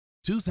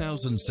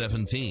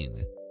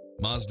2017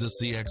 Mazda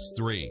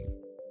CX-3.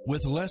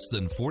 With less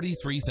than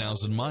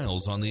 43,000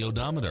 miles on the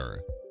odometer,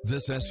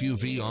 this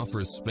SUV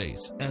offers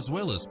space as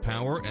well as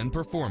power and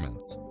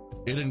performance.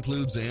 It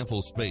includes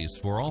ample space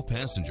for all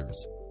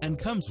passengers and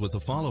comes with the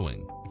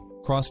following: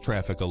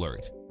 cross-traffic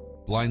alert,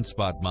 blind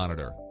spot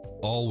monitor,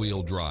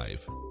 all-wheel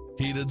drive,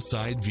 heated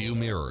side view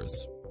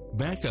mirrors,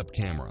 backup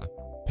camera,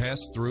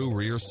 pass-through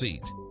rear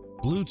seat,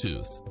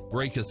 Bluetooth,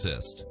 brake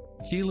assist,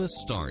 keyless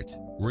start,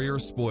 rear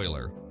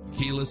spoiler,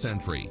 keyless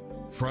entry,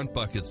 front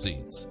bucket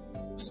seats,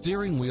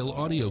 steering wheel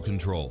audio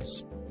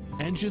controls,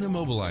 engine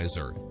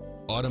immobilizer,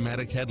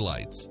 automatic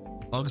headlights,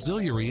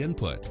 auxiliary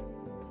input,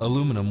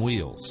 aluminum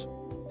wheels,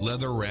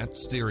 leather-wrapped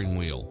steering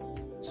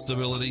wheel,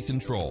 stability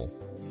control,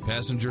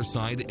 passenger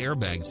side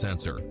airbag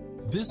sensor.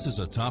 This is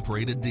a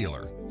top-rated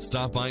dealer.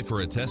 Stop by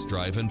for a test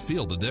drive and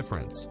feel the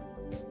difference.